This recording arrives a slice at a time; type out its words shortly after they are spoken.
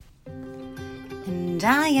And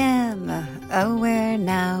I am Aware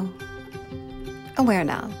Now. Aware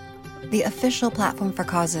Now, the official platform for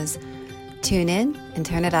causes. Tune in and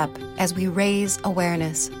turn it up as we raise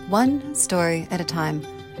awareness, one story at a time,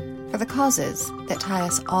 for the causes that tie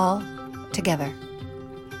us all together.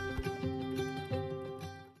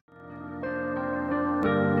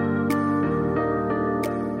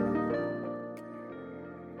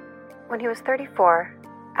 When he was 34,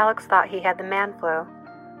 Alex thought he had the man flu,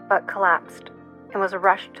 but collapsed and was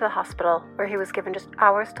rushed to the hospital, where he was given just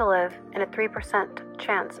hours to live and a 3%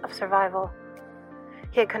 chance of survival.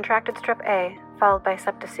 He had contracted strep A, followed by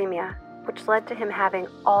septicemia, which led to him having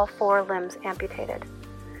all 4 limbs amputated.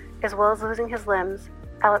 As well as losing his limbs,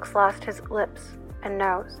 Alex lost his lips and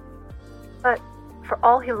nose. But for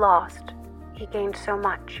all he lost, he gained so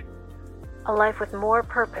much. A life with more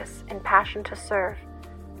purpose and passion to serve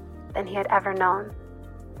than he had ever known.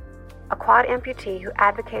 A quad amputee who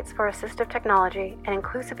advocates for assistive technology and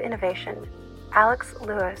inclusive innovation, Alex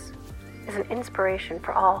Lewis is an inspiration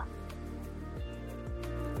for all.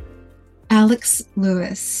 Alex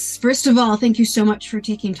Lewis, first of all, thank you so much for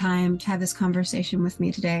taking time to have this conversation with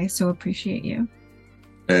me today. So appreciate you.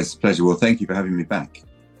 It's a pleasure. Well, thank you for having me back.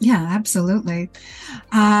 Yeah, absolutely.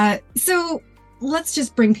 So let's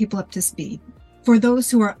just bring people up to speed. For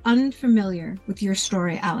those who are unfamiliar with your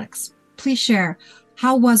story, Alex, please share,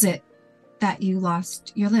 how was it that you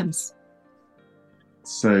lost your limbs?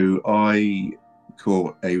 So I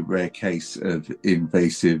caught a rare case of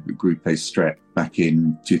invasive group A strep back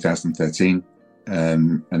in 2013,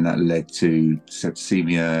 and that led to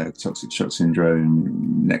septicemia, toxic shock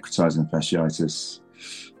syndrome, necrotizing fasciitis,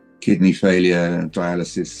 kidney failure,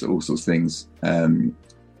 dialysis, all sorts of things.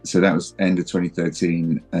 So that was end of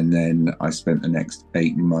 2013, and then I spent the next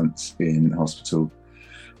 8 months in hospital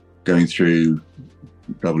going through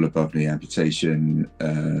double above knee amputation,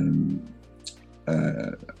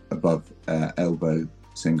 above elbow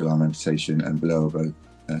single arm amputation, and below elbow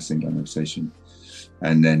single arm amputation,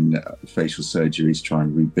 and then facial surgery to try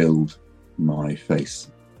and rebuild my face.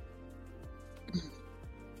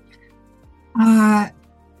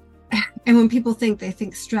 And when people think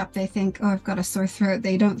strep, they think, oh, I've got a sore throat.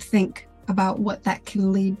 They don't think about what that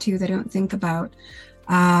can lead to. They don't think about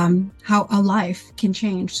how a life can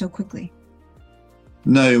change so quickly.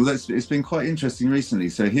 No, it's been quite interesting recently.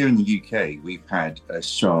 So here in the UK, we've had a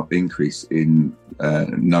sharp increase in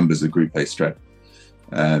numbers of Group A strep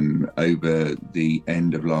over the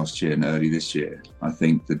end of last year and early this year. I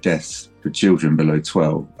think the deaths for children below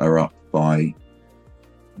 12 are up by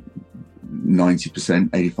 90%,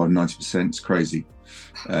 85-90%. It's crazy,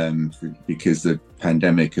 because the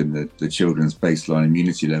pandemic and the children's baseline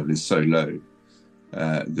immunity level is so low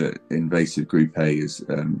that invasive Group A is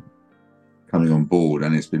coming on board,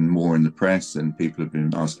 and it's been more in the press and people have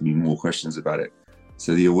been asking me more questions about it.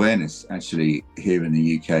 So the awareness actually here in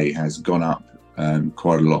the UK has gone up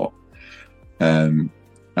quite a lot. And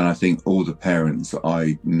I think all the parents that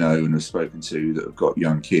I know and have spoken to that have got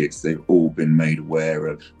young kids, they've all been made aware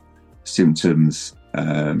of symptoms,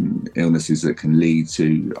 illnesses that can lead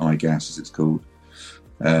to eye gas, as it's called.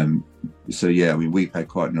 So yeah, I mean, we've had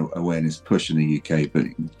quite an awareness push in the UK, but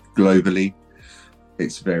globally,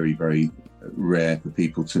 it's very, very rare for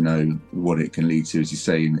people to know what it can lead to. As you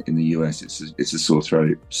say, in the US, it's a sore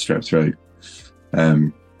throat, strep throat.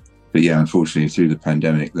 But yeah, unfortunately, through the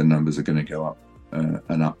pandemic, the numbers are going to go up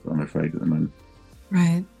and up, I'm afraid, at the moment.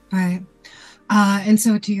 Right. And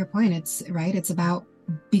so to your point, it's about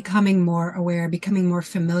becoming more aware, becoming more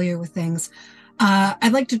familiar with things.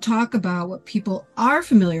 I'd like to talk about what people are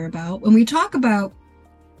familiar about when we talk about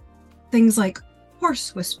things like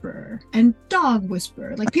horse whisperer and dog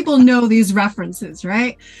whisperer. Like, people know these references,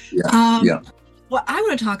 right? Yeah. What I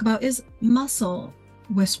want to talk about is muscle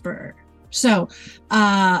whisperer. So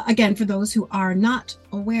again, for those who are not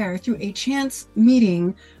aware, through a chance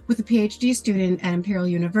meeting with a PhD student at Imperial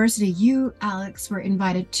University, you, Alex, were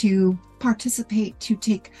invited to participate, to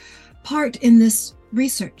take part in this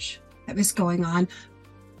research that was going on.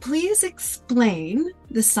 Please explain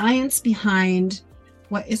the science behind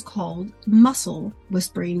what is called muscle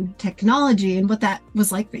whispering technology and what that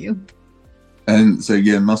was like for you. And so,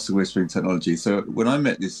 yeah, muscle whispering technology. So when I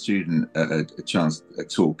met this student at a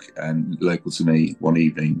talk local to me one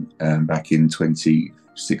evening back in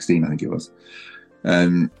 2016, I think it was,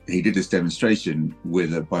 he did this demonstration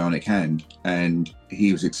with a bionic hand, and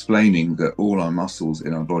he was explaining that all our muscles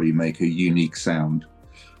in our body make a unique sound.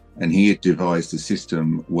 And he had devised a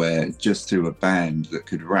system where, just through a band that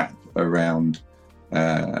could wrap around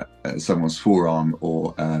someone's forearm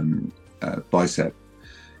or bicep,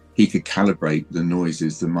 he could calibrate the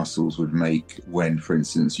noises the muscles would make when, for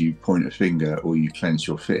instance, you point a finger or you clench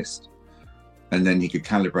your fist. And then he could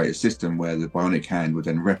calibrate a system where the bionic hand would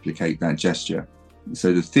then replicate that gesture.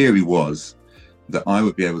 So the theory was that I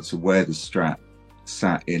would be able to wear the strap,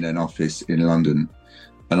 sat in an office in London,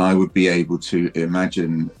 and I would be able to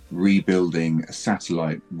imagine rebuilding a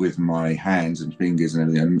satellite with my hands and fingers and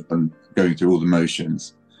everything, and going through all the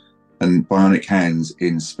motions. And bionic hands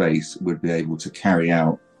in space would be able to carry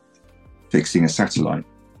out fixing a satellite.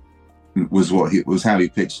 Was how he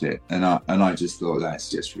pitched it, and I just thought, that's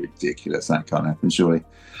just ridiculous. That can't happen, surely.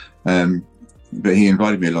 But he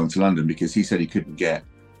invited me along to London because he said he couldn't get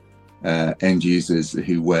end users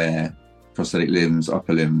who wear prosthetic limbs,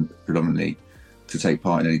 upper limb predominantly, to take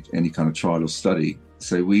part in any kind of trial or study.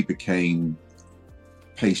 So we became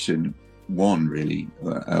patient one, really,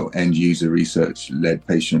 our end user research led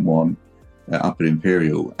patient one up at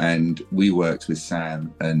Imperial, and we worked with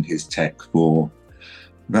Sam and his tech for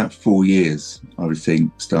about 4 years, I would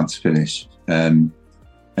think, start to finish. And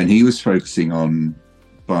he was focusing on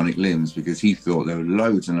bionic limbs because he thought there were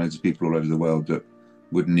loads and loads of people all over the world that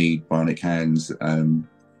would need bionic hands.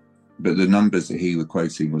 But the numbers that he was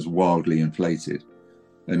quoting was wildly inflated.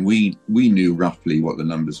 And we knew roughly what the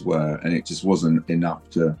numbers were, and it just wasn't enough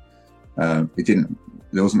to,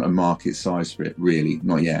 there wasn't a market size for it, really,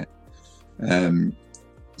 not yet.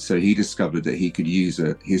 So he discovered that he could use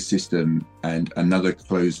his system and another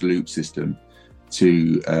closed loop system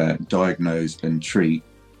to diagnose and treat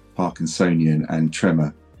Parkinsonian and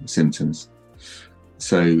tremor symptoms.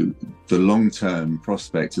 So the long-term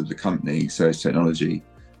prospect of the company, Surge Technology,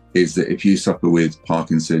 is that if you suffer with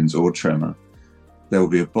Parkinson's or tremor, there will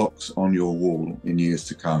be a box on your wall in years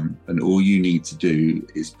to come, and all you need to do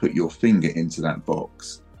is put your finger into that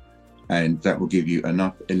box, and that will give you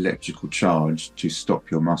enough electrical charge to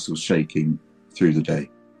stop your muscles shaking through the day.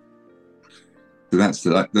 So that's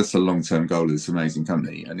the long-term goal of this amazing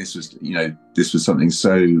company. And this was something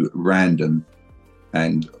so random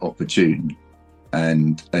and opportune.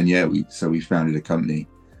 And yeah, we founded a company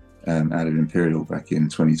out of Imperial back in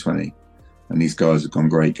 2020, and these guys have gone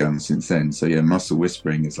great guns since then. So yeah, muscle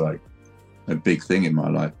whispering is like a big thing in my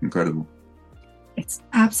life. Incredible. It's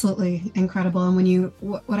absolutely incredible. And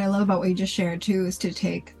what I love about what you just shared too is to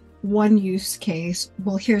take one use case.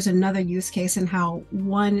 Well, here's another use case, and how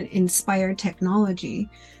one inspired technology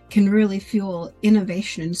can really fuel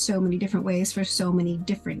innovation in so many different ways for so many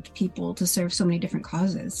different people to serve so many different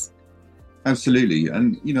causes. Absolutely.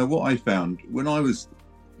 And what I found when I was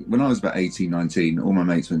about 18, 19, all my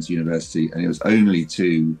mates went to university, and it was only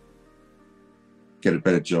to get a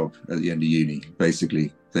better job at the end of uni.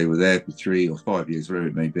 Basically, they were there for 3 or 5 years, whatever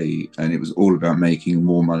it may be, and it was all about making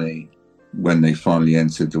more money when they finally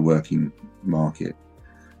entered the working market.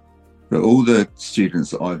 But all the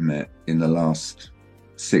students that I've met in the last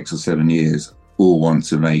 6 or 7 years all want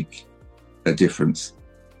to make a difference.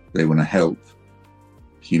 They want to help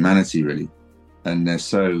humanity, really. And they're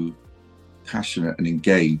so passionate and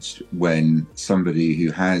engaged when somebody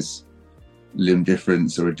who has limb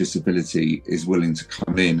difference or a disability is willing to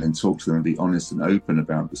come in and talk to them and be honest and open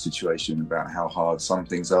about the situation, about how hard some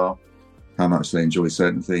things are, how much they enjoy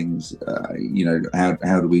certain things.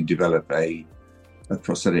 How do we develop a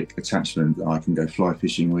prosthetic attachment that I can go fly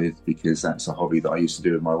fishing with, because that's a hobby that I used to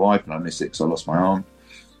do with my wife and I miss it because I lost my arm.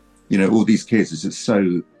 All these kids are just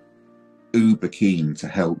so uber keen to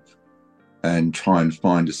help and try and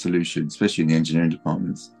find a solution, especially in the engineering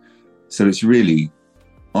departments. So it's really,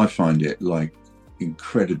 I find it like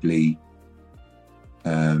incredibly,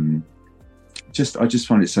 I just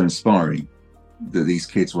find it so inspiring that these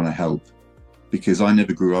kids want to help, because I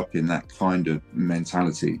never grew up in that kind of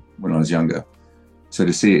mentality when I was younger. So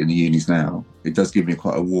to see it in the unis now, it does give me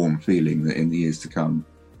quite a warm feeling that in the years to come,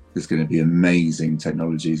 there's going to be amazing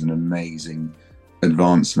technologies and amazing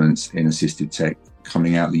advancements in assisted tech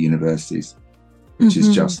coming out of the universities, which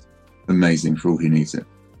is just amazing for all who needs it.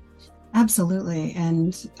 Absolutely.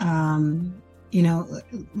 And,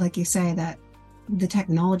 like you say, that the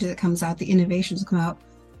technology that comes out, the innovations that come out,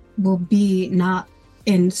 will be not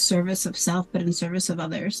in service of self, but in service of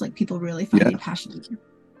others. Like, people really find it passionate.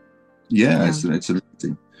 Yeah, it's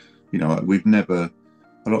amazing.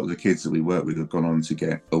 A lot of the kids that we work with have gone on to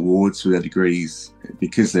get awards for their degrees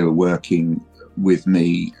because they were working with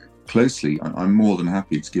me closely. I'm more than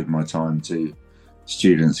happy to give my time to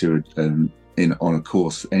students who are on a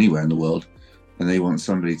course anywhere in the world, and they want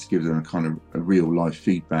somebody to give them a kind of a real life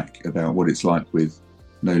feedback about what it's like with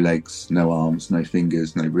no legs, no arms, no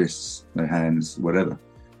fingers, no wrists, no hands, whatever,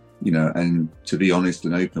 and to be honest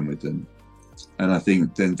and open with them. And I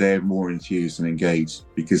think then they're more enthused and engaged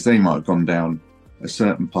because they might have gone down a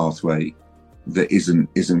certain pathway that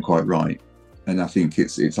isn't quite right. And I think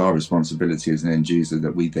it's our responsibility as an end user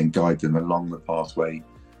that we then guide them along the pathway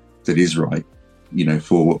that is right,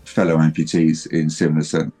 for fellow amputees in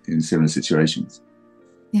similar situations.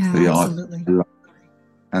 Yeah, So, yeah, absolutely.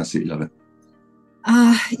 Absolutely love it.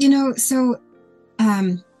 So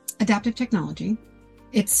adaptive technology,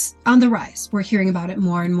 it's on the rise. We're hearing about it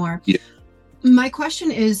more and more. Yeah. My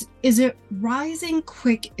question is it rising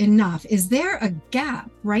quick enough? Is there a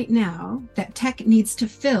gap right now that tech needs to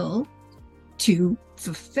fill to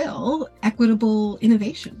fulfill equitable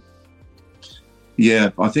innovation?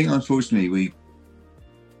 Yeah, I think unfortunately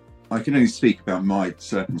I can only speak about my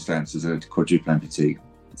circumstances as a quadruple amputee.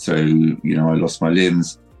 So, I lost my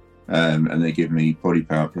limbs, and they give me body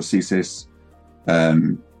power prosthesis,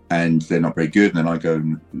 and they're not very good. And then I go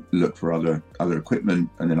and look for other equipment,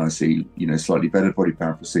 and then I see, slightly better body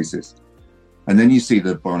power prosthesis. And then you see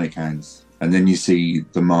the bionic hands, and then you see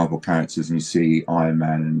the Marvel characters, and you see Iron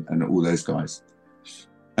Man and all those guys.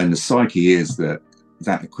 And the psyche is that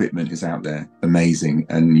equipment is out there, amazing.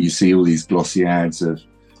 And you see all these glossy ads of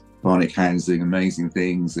bionic hands doing amazing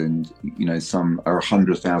things, and some are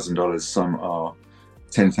 $100,000, some are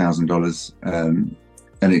 $10,000,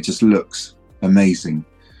 and it just looks amazing.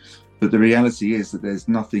 But the reality is that there's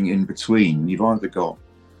nothing in between. You've either got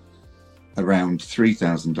around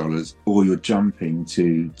 $3,000, or you're jumping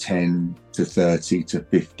to 10 to 30 to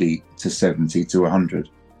 50 to 70 to 100.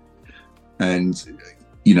 And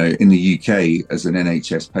in the UK, as an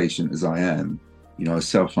NHS patient as I am, I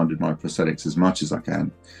self-funded my prosthetics as much as I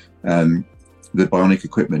can. The bionic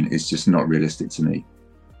equipment is just not realistic to me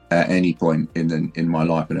at any point in my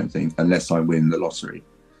life. I don't think, unless I win the lottery,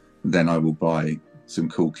 then I will buy some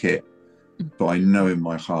cool kit. But I know in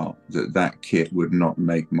my heart that kit would not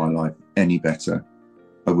make my life any better.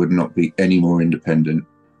 I would not be any more independent.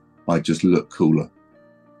 I just look cooler.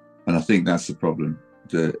 And I think that's the problem.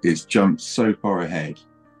 It's jumped so far ahead,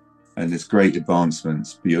 and there's great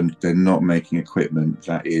advancements, but they're not making equipment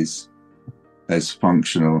that is as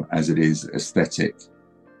functional as it is aesthetic,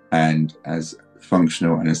 and as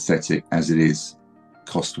functional and aesthetic as it is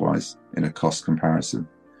cost-wise in a cost comparison.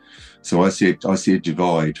 So I see a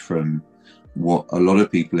divide from what a lot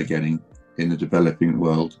of people are getting in the developing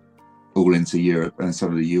world, all into Europe and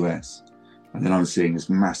some of the US. And then I'm seeing this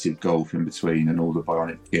massive gulf in between, and all the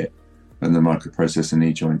bionic kit and the microprocessor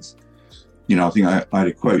knee joints. I think I had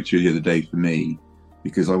a quote through the other day for me,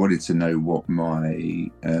 because I wanted to know what my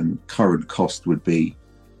current cost would be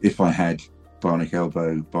if I had bionic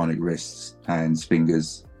elbow, bionic wrists, hands,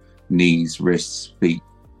 fingers, knees, wrists, feet,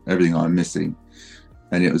 everything I'm missing.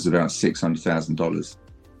 And it was about $600,000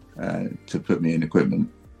 to put me in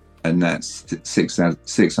equipment. And that's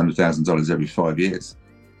 $600,000 every 5 years.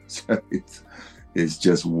 So it's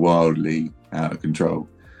just wildly out of control.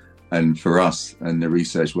 And for us and the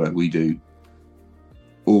research work we do,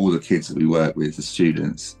 all the kids that we work with, the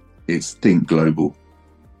students, it's think global.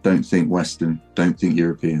 Don't think Western, don't think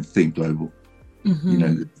European, think global.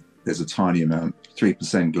 Mm-hmm. There's a tiny amount,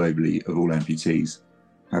 3% globally of all amputees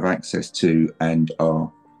have access to and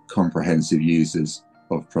are comprehensive users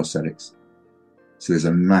of prosthetics. So there's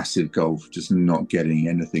a massive gulf just not getting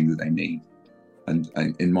anything that they need. And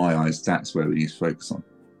in my eyes, that's where we need to focus on.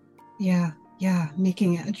 Yeah,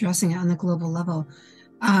 addressing it on the global level.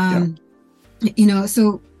 So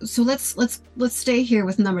let's stay here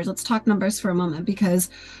with numbers. Let's talk numbers for a moment,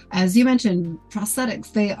 because as you mentioned,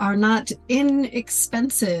 prosthetics, they are not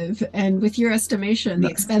inexpensive. And with your estimation, the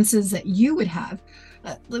expenses that you would have,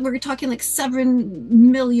 we're talking like £7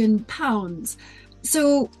 million.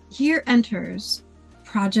 So here enters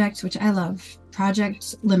Project, which I love,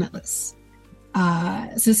 Project Limitless. So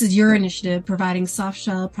this is your initiative, providing soft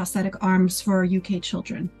shell prosthetic arms for UK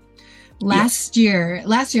children. Last year,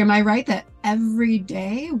 am I right that every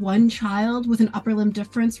day one child with an upper limb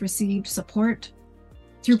difference received support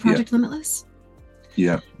through Project Limitless?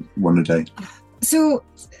 Yeah, one a day. So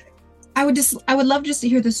I would love just to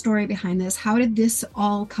hear the story behind this. How did this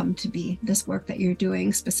all come to be, this work that you're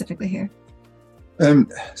doing specifically here?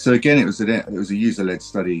 So again, it was a user-led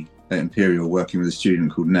study at Imperial, working with a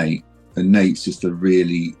student called Nate. And Nate's just a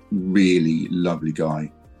really, really lovely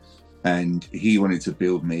guy. And he wanted to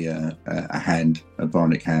build me a hand, a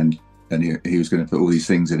bionic hand, and he was going to put all these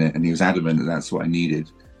things in it. And he was adamant that that's what I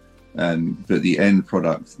needed. But the end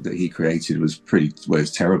product that he created was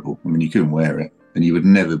was terrible. I mean, you couldn't wear it, and you would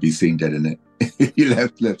never be seen dead in it if you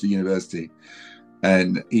left the university.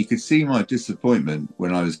 And he could see my disappointment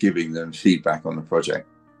when I was giving them feedback on the project.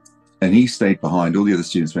 And he stayed behind. All the other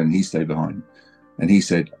students went, and he stayed behind. And he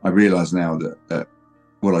said, I realise now that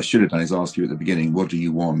what I should have done is ask you at the beginning, what do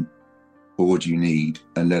you want? or what do you need,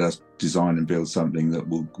 and let us design and build something that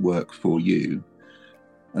will work for you.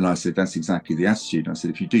 And I said, that's exactly the attitude. And I said,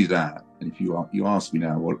 if you do that, and if you ask me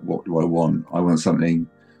now, what do I want? I want something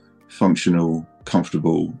functional,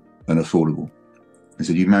 comfortable, and affordable. I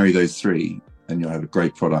said, you marry those three and you'll have a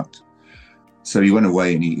great product. So he went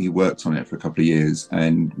away and he worked on it for a couple of years,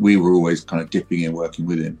 and we were always kind of dipping in, working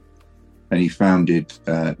with him. And he founded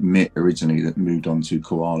MIT originally, that moved on to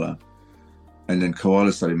Koala. And then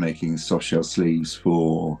Koala started making soft shell sleeves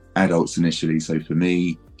for adults initially. So for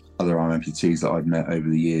me, other arm amputees that I'd met over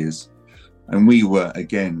the years. And we were,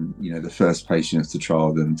 again, the first patients to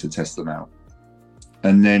trial them, to test them out.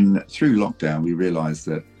 And then through lockdown, we realized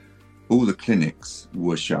that all the clinics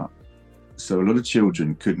were shut. So a lot of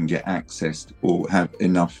children couldn't get access or have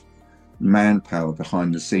enough manpower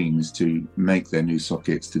behind the scenes to make their new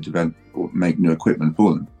sockets, to develop or make new equipment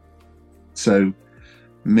for them. So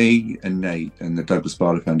me and Nate and the Douglas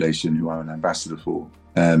Barlow Foundation, who I'm an ambassador for,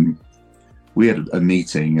 we had a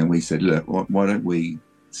meeting and we said, look, why don't we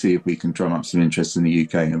see if we can drum up some interest in the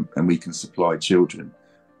UK and we can supply children,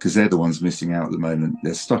 because they're the ones missing out at the moment.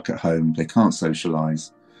 They're stuck at home, they can't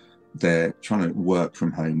socialise, they're trying to work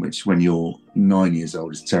from home, which when you're 9 years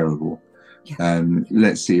old is terrible. Yeah.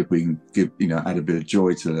 Let's see if we can give, add a bit of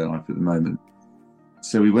joy to their life at the moment.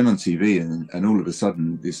 So we went on TV and all of a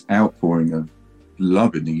sudden this outpouring of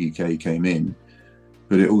love in the UK came in,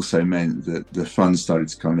 but it also meant that the funds started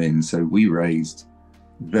to come in. So we raised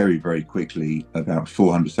very, very quickly about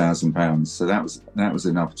 £400,000. So that was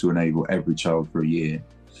enough to enable every child for a year.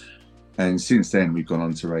 And since then, we've gone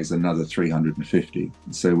on to raise another 350.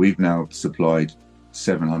 So we've now supplied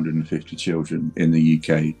 750 children in the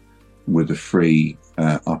UK with a free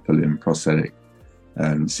upper limb prosthetic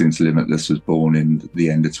since Limitless was born in the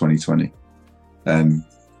end of 2020.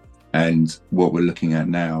 And what we're looking at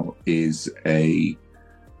now is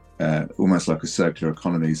almost like a circular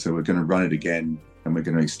economy. So we're going to run it again, and we're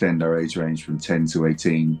going to extend our age range from 10 to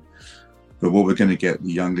 18. But what we're going to get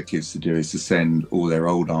the younger kids to do is to send all their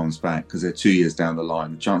old arms back, because they're 2 years down the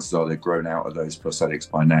line. The chances are they've grown out of those prosthetics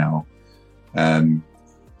by now.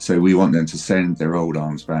 So we want them to send their old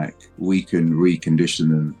arms back. We can recondition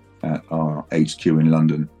them at our HQ in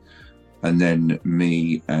London. And then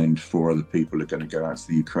me and 4 other people are going to go out to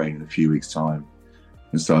the Ukraine in a few weeks' time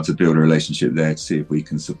and start to build a relationship there to see if we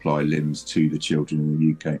can supply limbs to the children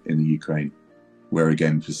in the Ukraine, where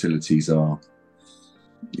again facilities are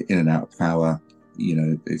in and out of power.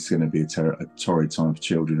 It's going to be a torrid time for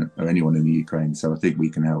children or anyone in the Ukraine. So I think we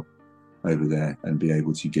can help over there and be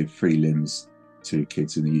able to give free limbs to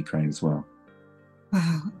kids in the Ukraine as well.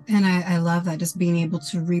 Wow. And I love that, just being able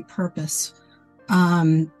to repurpose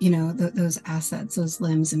those assets, those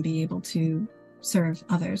limbs, and be able to serve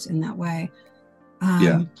others in that way.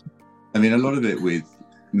 Yeah. I mean, a lot of it with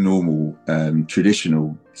normal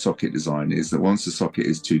traditional socket design is that once the socket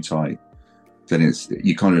is too tight, then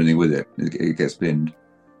you can't do anything with it. It gets binned.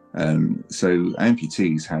 So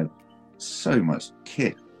amputees have so much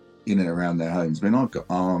kit in and around their homes. I mean, I've got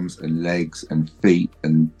arms and legs and feet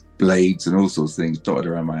and blades and all sorts of things dotted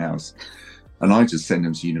around my house. And I just send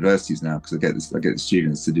them to universities now, because I get the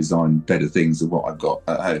students to design better things than what I've got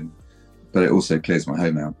at home. But it also clears my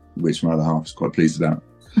home out, which my other half is quite pleased about.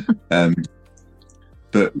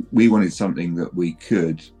 But we wanted something that we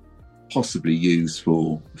could possibly use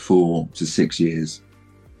for 4 to 6 years,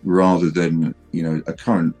 rather than, a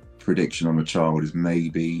current prediction on a child is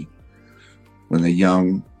maybe when they're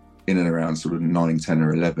young, in and around sort of 9, 10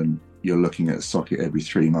 or 11, you're looking at a socket every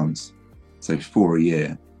 3 months. So 4 a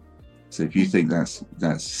year. So if you think that's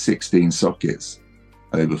 16 sockets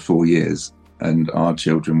over 4 years, and our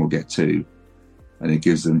children will get 2, and it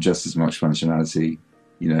gives them just as much functionality.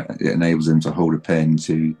 It enables them to hold a pen,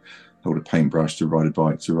 to hold a paintbrush, to ride a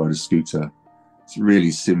bike, to ride a scooter. It's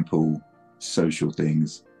really simple social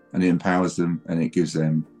things, and it empowers them, and it gives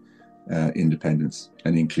them independence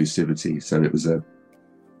and inclusivity. So it was a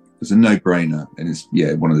no-brainer, and it's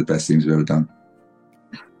one of the best things we've ever done.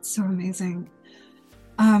 So amazing.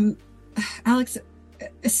 Alex,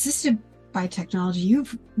 assisted by technology,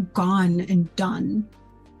 you've gone and done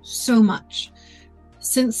so much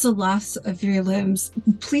since the loss of your limbs.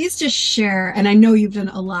 Please just share, and I know you've done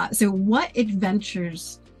a lot, so what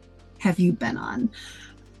adventures have you been on,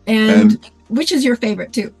 and which is your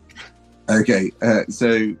favorite too? Okay,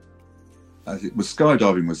 so I think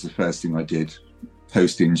skydiving was the first thing I did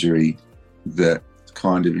post-injury that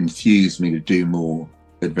kind of infused me to do more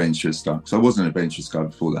adventurous stuff. So I wasn't an adventurous guy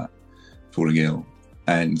before that, falling ill,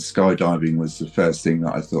 and skydiving was the first thing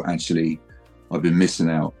that I thought, actually, I've been missing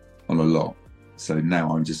out on a lot. So now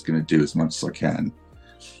I'm just going to do as much as I can.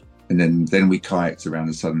 And then we kayaked around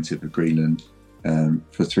the southern tip of Greenland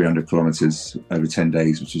for 300 kilometers over 10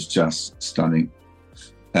 days, which was just stunning.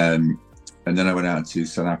 And then I went out to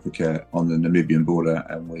South Africa on the Namibian border,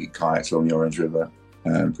 and we kayaked along the Orange River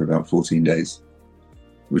for about 14 days,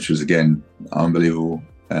 which was, again, unbelievable.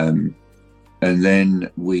 And then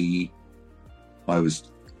I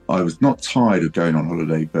was not tired of going on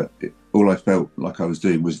holiday, but all I felt like I was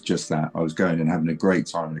doing was just that. I was going and having a great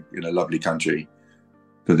time in a lovely country,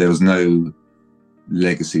 but there was no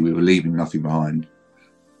legacy. We were leaving nothing behind.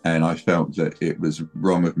 And I felt that it was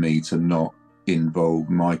wrong of me to not involve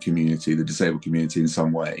my community, the disabled community, in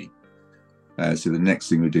some way. So the next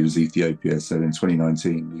thing we did was Ethiopia. So in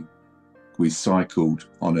 2019, we cycled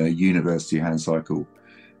on a university hand cycle,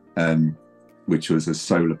 which was a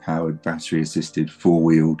solar-powered, battery-assisted,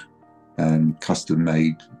 four-wheeled,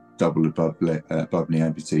 custom-made, double above knee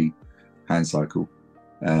amputee hand cycle.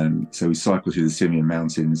 So we cycled through the Simien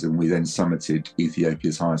Mountains, and we then summited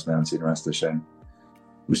Ethiopia's highest mountain, Ras Dashen,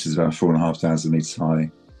 which is about 4,500 meters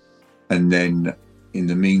high. And then in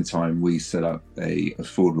the meantime, we set up a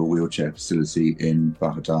affordable wheelchair facility in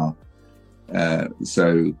Bahir Dar.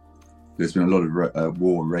 So there's been a lot of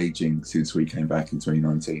war raging since we came back in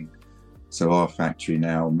 2019. So our factory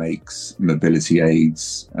now makes mobility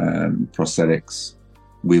aids, prosthetics,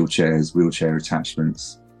 wheelchairs, wheelchair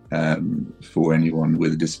attachments for anyone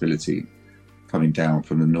with a disability coming down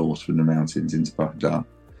from the north, from the mountains into Bahir Dar.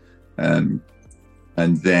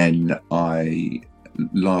 And then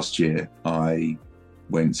last year, I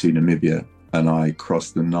went to Namibia and I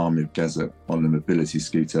crossed the Namib Desert on a mobility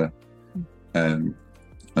scooter.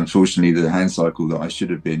 Unfortunately, the hand cycle that I should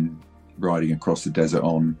have been riding across the desert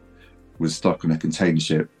on was stuck on a container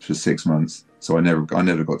ship for 6 months. So I never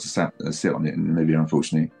got to sit on it in Namibia,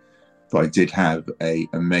 unfortunately. But I did have an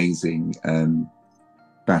amazing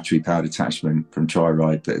battery-powered attachment from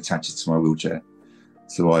Tri-Ride that attaches to my wheelchair.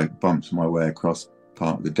 So I bumped my way across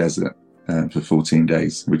part of the desert for 14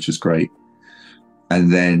 days, which was great.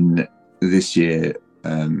 And then this year,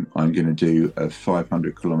 I'm going to do a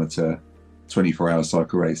 500-kilometer, 24-hour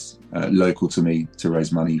cycle race local to me to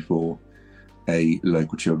raise money for a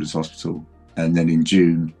local children's hospital. And then in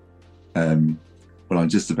June, I'm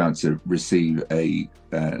just about to receive a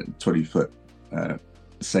 20-foot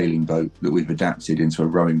sailing boat that we've adapted into a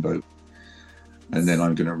rowing boat. And then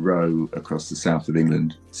I'm going to row across the south of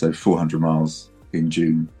England, so 400 miles in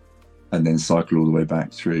June, and then cycle all the way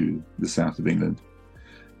back through the south of England.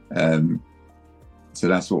 So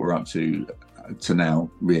that's what we're up to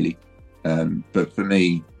now, really. But for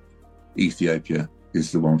me, Ethiopia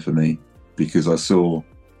is the one for me, because I saw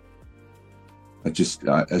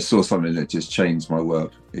something that just changed my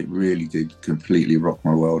world. It really did completely rock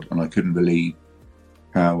my world, and I couldn't believe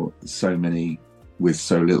how so many with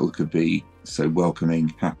so little could be so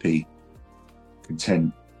welcoming, happy,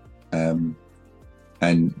 content. And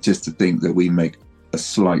just to think that we make a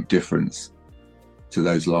slight difference to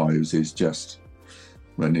those lives is just,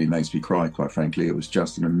 well, it nearly makes me cry, quite frankly. It was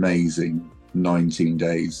just an amazing 19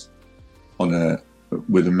 days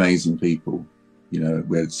with amazing people. You know,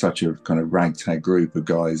 we had such a kind of ragtag group of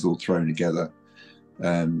guys all thrown together.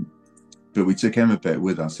 But we took Emma Bet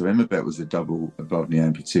with us. So Emma Bet was a double above knee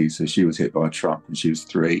amputee. So she was hit by a truck when she was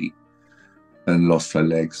 3 and lost her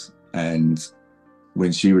legs. And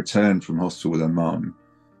when she returned from hospital with her mum,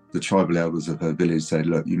 the tribal elders of her village said,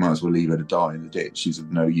 look, you might as well leave her to die in the ditch. She's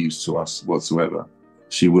of no use to us whatsoever.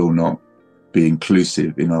 She will not be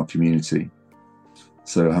inclusive in our community.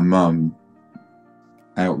 So her mum,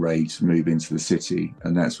 outraged, moved into the city,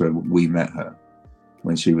 and that's where we met her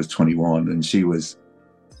when she was 21. And she was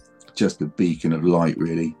just a beacon of light,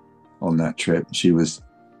 really, on that trip. She's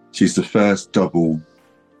the first double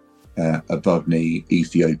above knee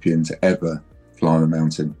Ethiopian to ever climb a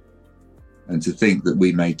mountain. And to think that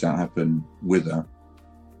we made that happen with her,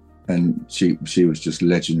 and she was just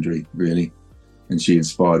legendary, really, and she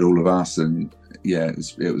inspired all of us. And yeah,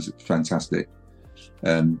 it was fantastic.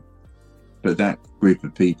 But that group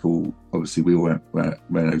of people, obviously, we went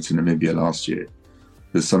over to Namibia last year.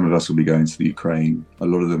 But some of us will be going to the Ukraine. A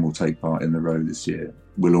lot of them will take part in the row this year.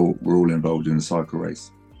 We're all involved in the cycle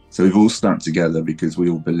race. So we've all stuck together because we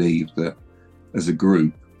all believe that as a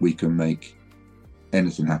group we can make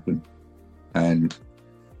anything happen. And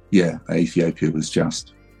yeah, Ethiopia was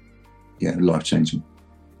just life-changing.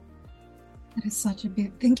 That is such a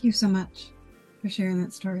beautiful. Thank you so much for sharing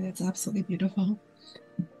that story. That's absolutely beautiful.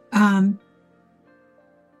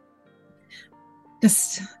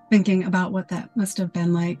 Just thinking about what that must have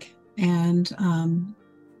been like, and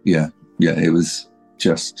it was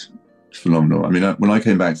just phenomenal. I mean, when I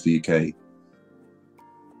came back to the UK,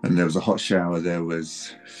 And there was a hot shower, there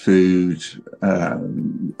was food, a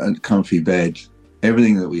comfy bed,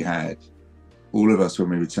 everything that we had. All of us, when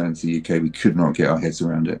we returned to the UK, we could not get our heads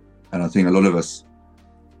around it. And I think a lot of us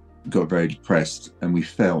got very depressed, and we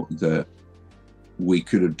felt that we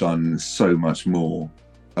could have done so much more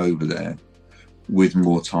over there with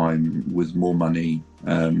more time, with more money.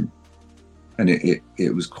 And it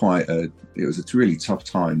was it was a really tough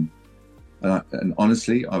time. And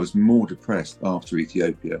honestly, I was more depressed after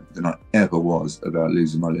Ethiopia than I ever was about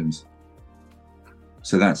losing my limbs.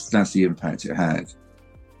 So that's the impact it had.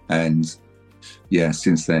 And yeah,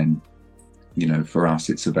 since then, you know, for us,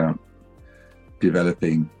 it's about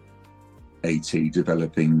developing AT,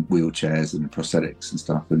 developing wheelchairs and prosthetics and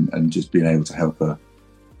stuff, and just being able to help a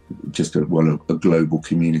global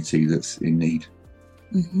community that's in need.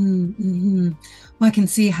 Mm-hmm, mm-hmm. Well, I can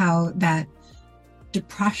see how that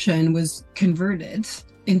depression was converted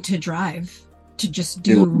into drive to just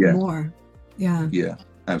do more. Yeah,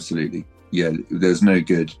 absolutely. Yeah, there's no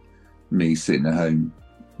good me sitting at home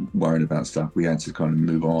worrying about stuff. We had to kind of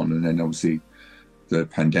move on, and then obviously the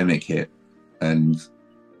pandemic hit, and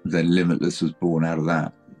then Limitless was born out of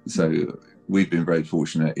that. So we've been very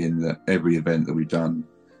fortunate in that every event that we've done,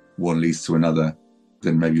 one leads to another,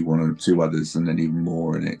 then maybe one or two others, and then even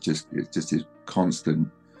more, and it's just this constant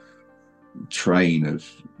train of,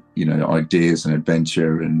 you know, ideas and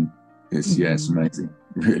adventure, and it's it's amazing,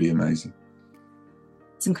 really amazing.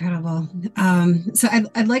 It's incredible. So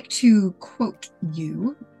I'd like to quote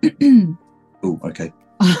you. Oh, okay.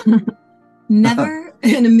 Never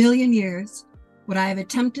in a million years would I have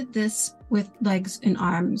attempted this with legs and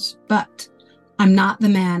arms, but I'm not the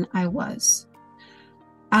man I was.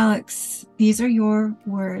 Alex, these are your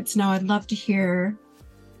words. Now I'd love to hear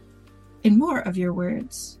in more of your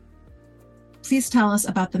words. Please tell us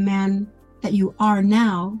about the man that you are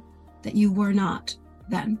now that you were not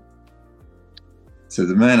then. So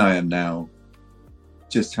the man I am now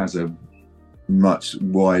just has a much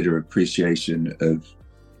wider appreciation of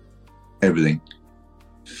everything,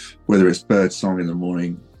 whether it's bird song in the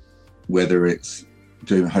morning, whether it's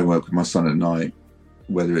doing homework with my son at night,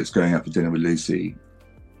 whether it's going out for dinner with Lucy.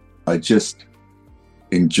 I just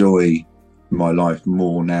enjoy my life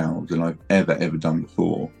more now than I've ever done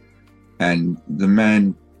before. And the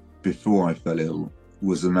man before I fell ill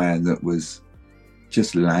was a man that was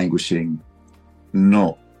just languishing,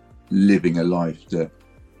 not living a life that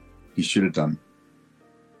he should have done.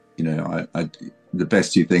 You know, the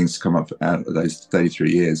best two things to come up out of those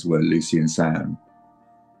 33 years were Lucy and Sam.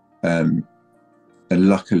 And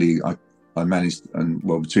luckily I managed, and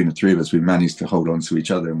well, between the three of us, we managed to hold on to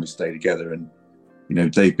each other and we stay together. And, you know,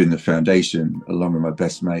 they've been the foundation, along with my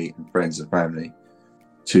best mate and friends and family,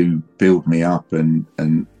 to build me up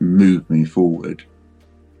and move me forward.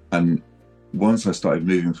 And once I started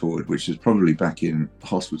moving forward, which was probably back in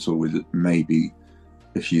hospital with maybe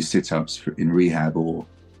a few sit-ups in rehab or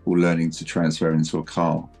learning to transfer into a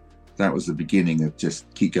car, that was the beginning of just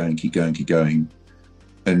keep going.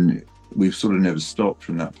 And we've sort of never stopped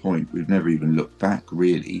from that point. We've never even looked back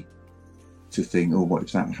really to think, oh, what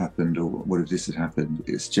if that happened, or what if this had happened?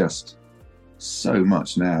 It's just so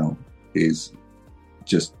much now is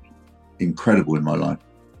just incredible in my life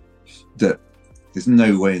that there's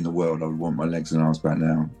no way in the world I would want my legs and arms back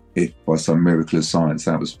now if by some miracle of science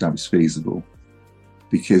that was feasible.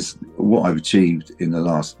 Because what I've achieved in the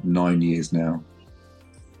last 9 years now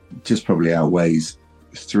just probably outweighs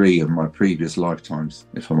 3 of my previous lifetimes,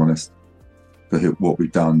 if I'm honest, for what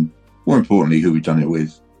we've done. More importantly, who we've done it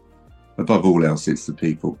with. Above all else, it's the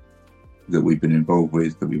people that we've been involved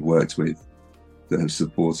with, that we've worked with, that have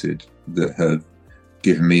supported, that have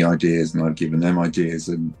given me ideas and I've given them ideas.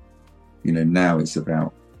 And, you know, now it's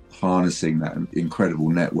about harnessing that incredible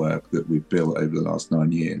network that we've built over the last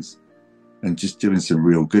 9 years and just doing some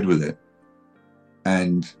real good with it.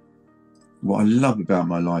 And what I love about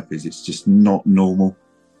my life is it's just not normal.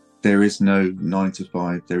 There is no 9 to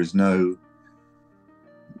 5. There is no,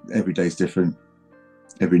 every day's different.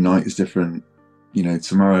 Every night is different. You know,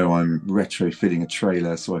 tomorrow I'm retrofitting a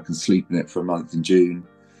trailer so I can sleep in it for a month in June.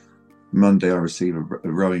 Monday I receive a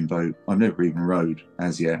rowing boat. I've never even rowed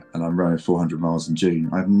as yet, and I'm rowing 400 miles in June.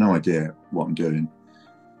 I have no idea what I'm doing.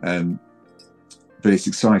 But it's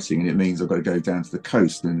exciting, and it means I've got to go down to the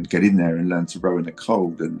coast and get in there and learn to row in the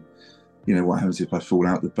cold. And, you know, what happens if I fall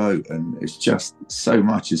out the boat? And it's just so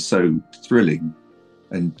much is so thrilling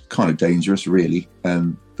and kind of dangerous, really.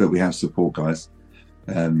 But we have support guys.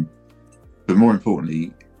 But more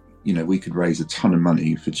importantly, you know, we could raise a ton of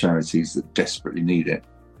money for charities that desperately need it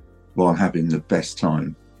while having the best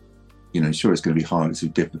time. You know, sure, it's going to be hard, it's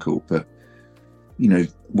difficult, but, you know,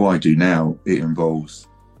 what I do now, it involves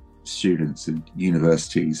students and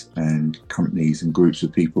universities and companies and groups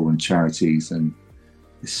of people and charities, and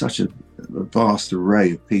it's such a vast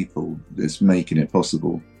array of people that's making it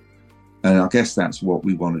possible. And I guess that's what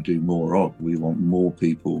we want to do more of. We want more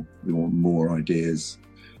people, we want more ideas.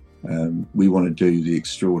 We want to do the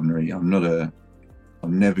extraordinary. I'm never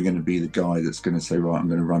going to be the guy that's going to say, right, I'm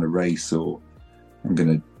going to run a race, or I'm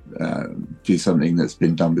going to do something that's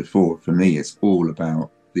been done before. For me, it's all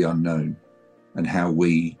about the unknown and how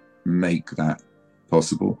we make that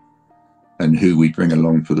possible, and who we bring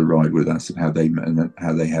along for the ride with us, and how they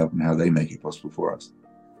help and how they make it possible for us.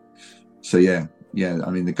 So yeah,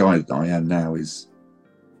 I mean, the guy that I am now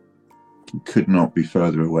could not be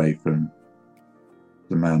further away from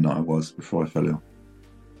the man that I was before I fell ill.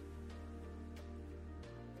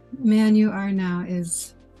 Man you are now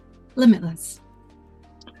is limitless.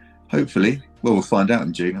 Hopefully. Well, we'll find out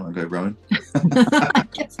in June when I go rowing. I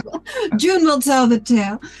guess June will tell the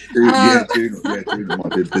tale. June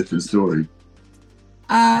might be a different story.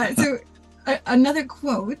 So another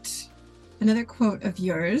quote of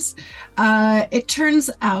yours. It turns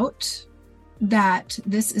out that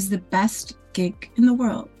this is the best gig in the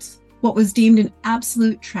world. What was deemed an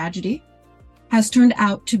absolute tragedy has turned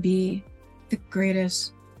out to be the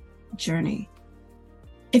greatest journey.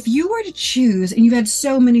 If you were to choose, and you've had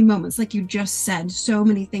so many moments, like you just said, so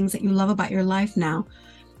many things that you love about your life now,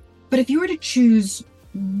 but if you were to choose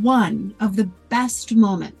one of the best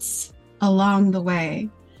moments along the way,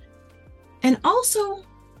 and also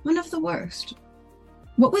one of the worst,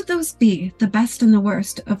 what would those be, the best and the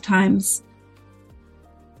worst of times?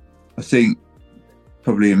 I think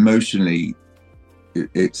probably emotionally,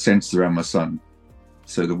 it centers around my son.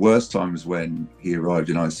 So the worst time was when he arrived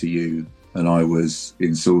in ICU and I was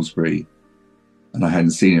in Salisbury and I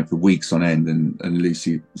hadn't seen him for weeks on end, and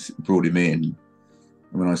Lucy brought him in.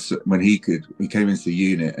 And when he came into the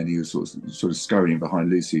unit and he was sort of scurrying behind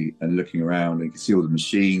Lucy and looking around, and you could see all the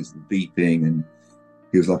machines and beeping, and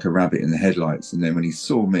he was like a rabbit in the headlights. And then when he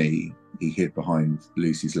saw me, he hid behind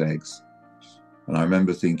Lucy's legs. And I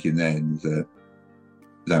remember thinking then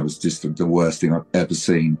that was just the worst thing I've ever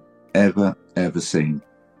seen. And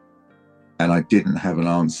I didn't have an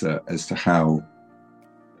answer as to how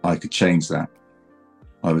I could change that.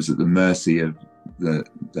 I was at the mercy of the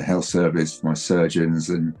health service, my surgeons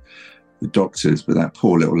and the doctors, but that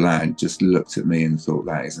poor little lad just looked at me and thought,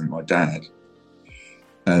 that isn't my dad.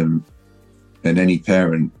 And any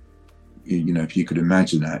parent, you know, if you could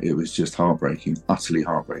imagine that, it was just heartbreaking, utterly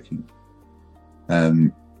heartbreaking.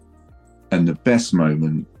 And the best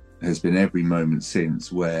moment has been every moment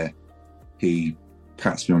since, where he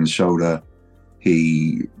pats me on the shoulder,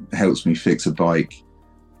 he helps me fix a bike,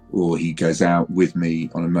 or he goes out with me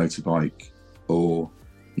on a motorbike, or,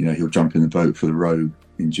 you know, he'll jump in the boat for the row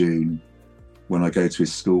in June. When I go to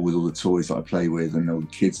his school with all the toys that I play with, and all the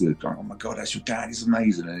kids are going, oh my God, that's your dad, he's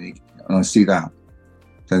amazing. And I see that,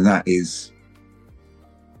 then that is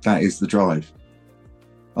the drive.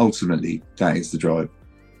 Ultimately, that is the drive.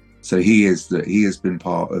 So he has been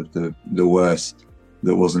part of the worst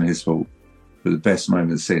that wasn't his fault. But the best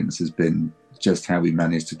moment since has been just how we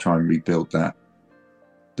managed to try and rebuild the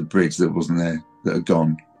bridge that wasn't there, that had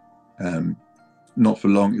gone. Not for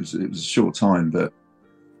long, it was a short time, but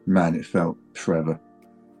man, it felt forever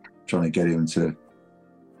trying to get him to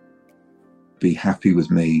be happy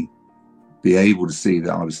with me, be able to see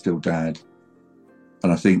that I was still dad.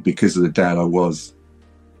 And I think because of the dad I was,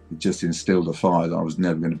 it just instilled a fire that I was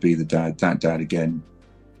never going to be that dad again.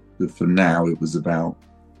 But for now, it was about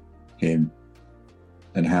him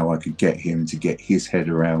and how I could get him to get his head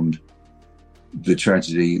around the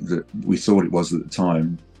tragedy that we thought it was at the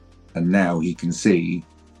time. And now he can see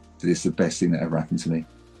that it's the best thing that ever happened to me.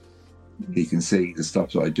 He can see the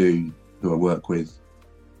stuff that I do, who I work with.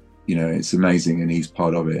 You know, it's amazing, and he's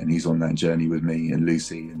part of it, and he's on that journey with me and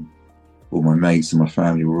Lucy and all my mates and my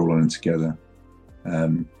family. We're all on it together.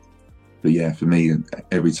 But yeah, for me,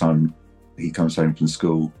 every time he comes home from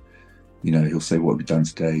school, you know, he'll say, what have you done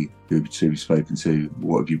today? Who have you spoken to?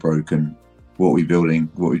 What have you broken? What are we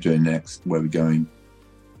building? What are we doing next? Where are we going?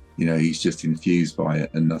 You know, he's just infused by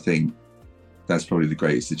it. And I think that's probably the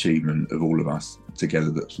greatest achievement of all of us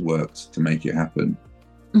together that's worked to make it happen.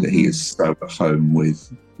 Mm-hmm. That he is so at home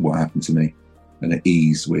with what happened to me and at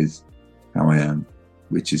ease with how I am,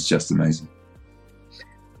 which is just amazing.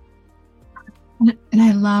 And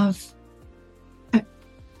I love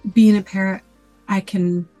being a parent. I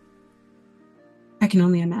can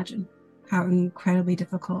only imagine how incredibly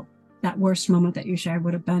difficult that worst moment that you shared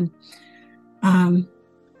would have been.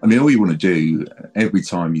 I mean, all you want to do every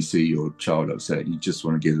time you see your child upset, you just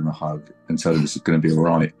want to give them a hug and tell them it's going to be all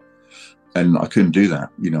right. And I couldn't do that.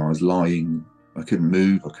 I was lying. I couldn't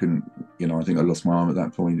move. I couldn't, I think I lost my arm at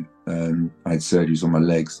that point. I had surgeries on my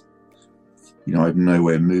legs. I had no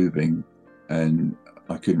way of moving, and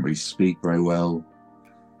I couldn't really speak very well.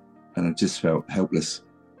 And I just felt helpless,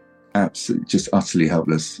 absolutely, just utterly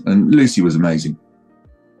helpless. And Lucy was amazing.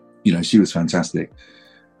 She was fantastic.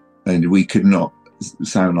 And we could not,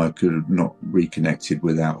 Sam and I could have not reconnected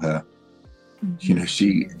without her.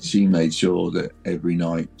 Mm-hmm. She made sure that every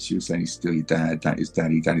night she was saying, "He's still your dad. That is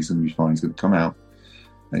daddy's going to be fine. He's going to come out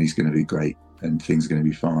and he's going to be great and things are going to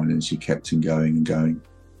be fine." And she kept him going and going.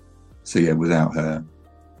 So yeah, without her,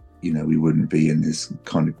 we wouldn't be in this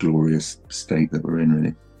kind of glorious state that we're in,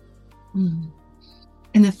 really. Mm.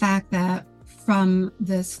 And the fact that from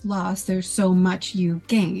this loss, there's so much you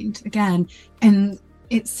gained again. And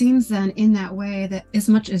it seems then in that way that as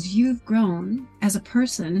much as you've grown as a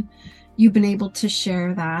person, you've been able to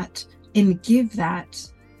share that and give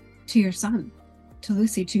that to your son, to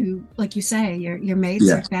Lucy, to, like you say, your mates,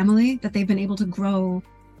 Yeah. your family, that they've been able to grow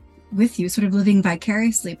with you, sort of living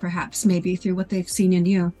vicariously, perhaps, maybe through what they've seen in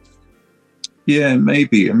you. Yeah,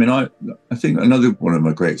 maybe. I mean, I think another one of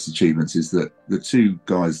my greatest achievements is that the two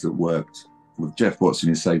guys that worked with Jeff Watson,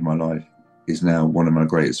 who saved my life, is now one of my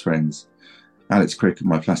greatest friends. Alex Crick,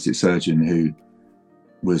 my plastic surgeon, who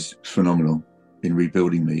was phenomenal in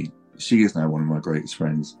rebuilding me, she is now one of my greatest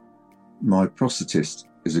friends. My prosthetist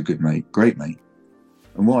is a good mate, great mate.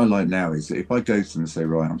 And what I like now is that if I go to them and say,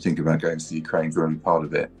 right, I'm thinking about going to the Ukraine, do you want to be part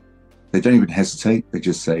of it? They don't even hesitate. They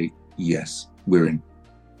just say, yes, we're in.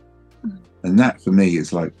 And that for me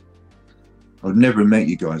is like, I've never met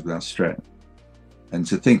you guys without stress. And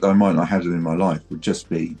to think that I might not have them in my life would just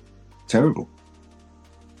be terrible.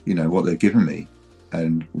 What they've given me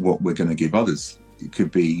and what we're going to give others, it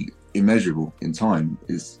could be immeasurable in time.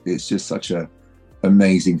 It's just such a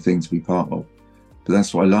amazing thing to be part of. But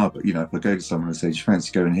that's what I love. If I go to someone and say, "Do you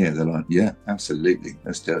fancy going here?" They're like, "Yeah, absolutely,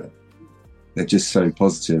 let's do it." They're just so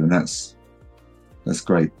positive, and that's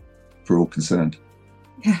great for all concerned.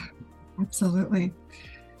 Yeah, absolutely.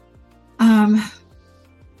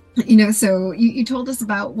 So you told us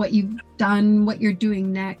about what you've done, what you're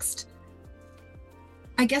doing next.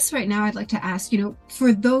 I guess right now I'd like to ask,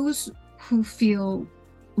 for those who feel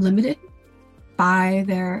limited by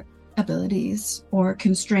their abilities or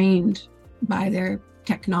constrained by their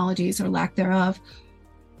technologies or lack thereof,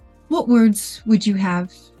 what words would you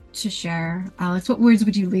have to share, Alex? What words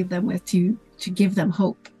would you leave them with to give them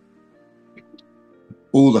hope?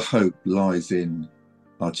 All the hope lies in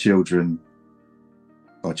our children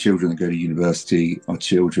that go to university, our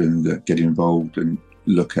children that get involved and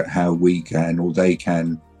look at how we can or they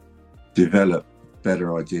can develop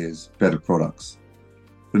better ideas, better products.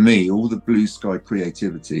 For me, all the blue sky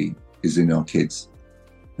creativity is in our kids.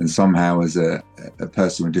 And somehow as a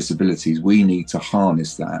person with disabilities, we need to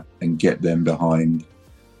harness that and get them behind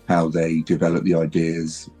how they develop the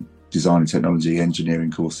ideas, design and technology,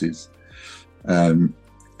 engineering courses, and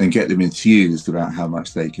get them enthused about how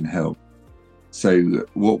much they can help. So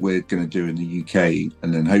what we're going to do in the UK,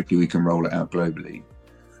 and then hopefully we can roll it out globally,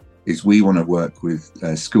 is we want to work with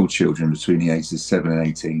school children between the ages of 7 and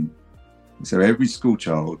 18. So every school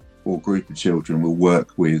child or group of children will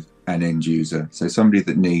work with an end user. So somebody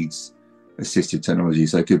that needs assistive technology.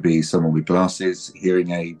 So it could be someone with glasses,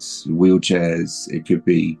 hearing aids, wheelchairs, it could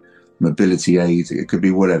be mobility aids, it could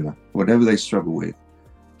be whatever they struggle with.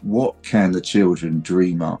 What can the children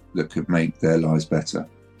dream up that could make their lives better?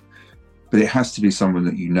 But it has to be someone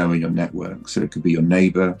that in your network. So it could be your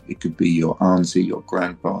neighbor, it could be your auntie, your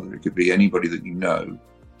grandfather, it could be anybody that you know.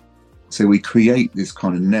 So we create this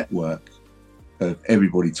kind of network of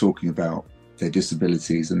everybody talking about their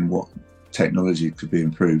disabilities and what technology could be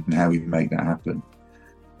improved and how we make that happen.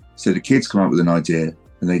 So the kids come up with an idea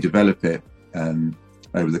and they develop it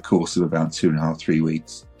over the course of about 2.5, 3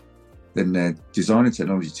 weeks. Then their design and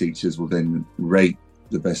technology teachers will then rate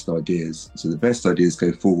the best ideas. So the best ideas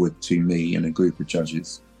go forward to me and a group of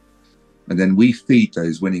judges. And then we feed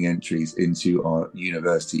those winning entries into our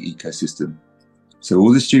university ecosystem. So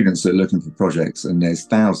all the students that are looking for projects, and there's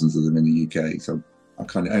thousands of them in the UK, so I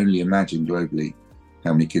can only imagine globally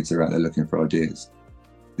how many kids are out there looking for ideas.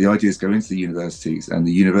 The ideas go into the universities and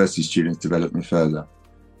the university students develop them further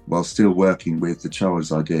while still working with the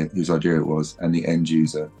child's idea, whose idea it was, and the end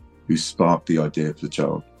user who sparked the idea for the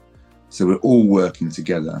child. So we're all working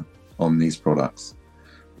together on these products.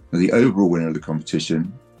 Now, the overall winner of the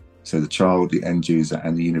competition, so the child, the end user,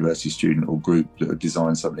 and the university student or group that have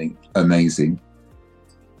designed something amazing,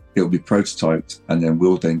 it will be prototyped, and then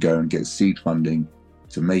we'll then go and get seed funding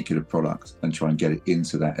to make it a product and try and get it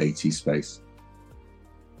into that AT space.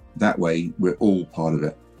 That way, we're all part of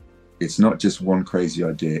it. It's not just one crazy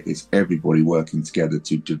idea, it's everybody working together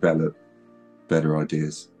to develop better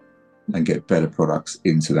ideas and get better products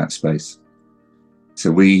into that space. So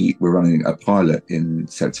we're running a pilot in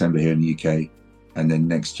September here in the UK, and then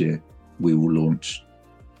next year we will launch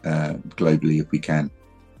globally if we can.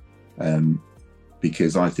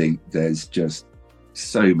 Because I think there's just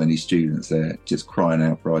so many students there just crying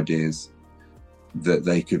out for ideas that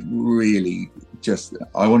they could really just,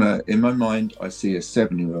 in my mind, I see a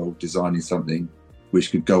 7-year-old designing something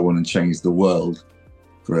which could go on and change the world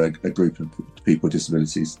for a group of people with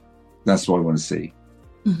disabilities. That's what I want to see.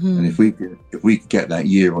 Mm-hmm. And if we could get that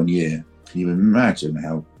year on year, can you imagine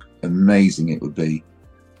how amazing it would be?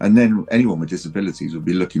 And then anyone with disabilities would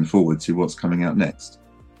be looking forward to what's coming out next,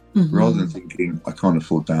 mm-hmm. rather than thinking, I can't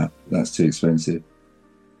afford that, that's too expensive.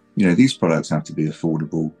 You know, these products have to be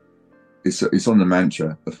affordable. It's on the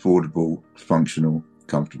mantra, affordable, functional,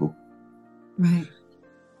 comfortable. Right.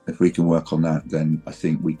 If we can work on that, then I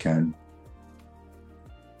think we can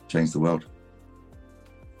change the world.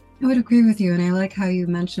 I would agree with you, and I like how you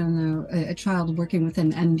mentioned a child working with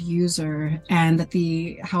an end user, and that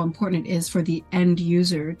how important it is for the end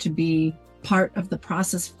user to be part of the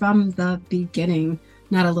process from the beginning,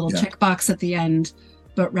 not a little checkbox at the end,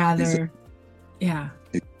 but rather,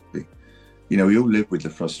 You know, we all live with the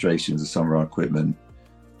frustrations of some of our equipment,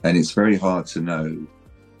 and it's very hard to know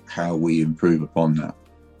how we improve upon that.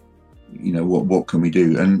 You know, what can we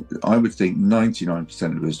do? And I would think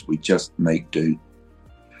 99% of us, we just make do.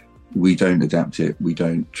 We don't adapt it. We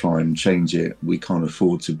don't try and change it. We can't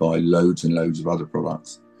afford to buy loads and loads of other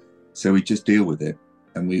products. So we just deal with it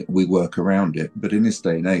and we work around it. But in this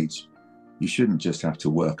day and age, you shouldn't just have to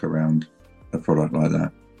work around a product like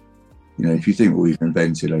that. You know, if you think what we've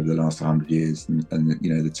invented over the last 100 years and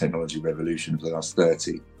you know, the technology revolution of the last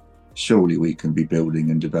 30, surely we can be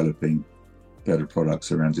building and developing better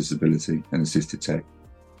products around disability and assisted tech.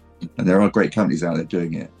 And there are great companies out there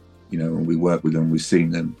doing it, you know, and we work with them, we've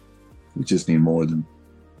seen them. We just need more of them.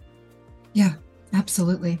 Yeah,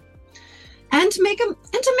 absolutely. And to make them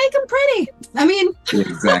pretty. I mean,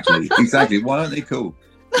 exactly. Why aren't they cool?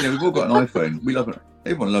 You know, we've all got an iPhone. We love it.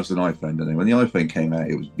 Everyone loves an iPhone, don't they? When the iPhone came out,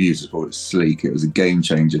 it was beautiful, it was sleek, it was a game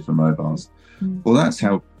changer for mobiles. Well, that's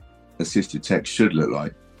how assisted tech should look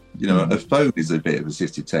like. You know, a phone is a bit of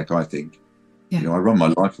assisted tech, I think. Yeah. You know, I run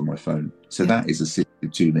my life on my phone, so that is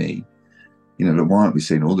assisted to me. You know, but why aren't we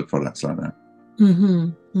seeing all the products like that? Mm-hmm.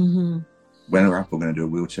 Mm-hmm. When are Apple going to do a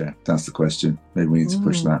wheelchair? That's the question. Maybe we need to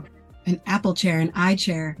push that. An Apple chair, an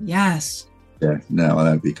iChair, yes. Yeah, no,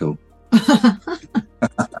 that'd be cool.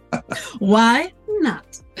 Why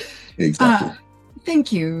not? Exactly.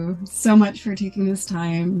 Thank you so much for taking this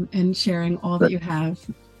time and sharing all that you have.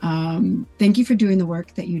 Thank you for doing the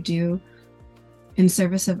work that you do in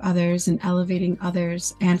service of others and elevating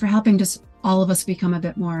others, and for helping just all of us become a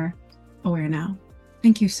bit more aware now.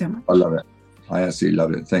 Thank you so much. I love it. I absolutely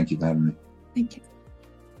love it. Thank you for having me. Thank you.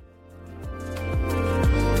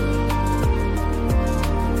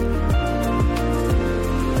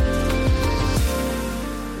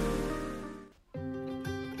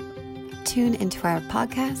 Tune into our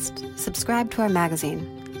podcast, subscribe to our magazine,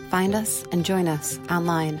 find us and join us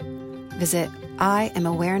online. Visit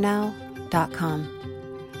IamAwareNow.com.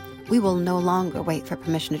 We will no longer wait for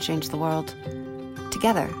permission to change the world.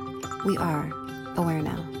 Together, we are aware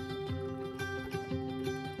now.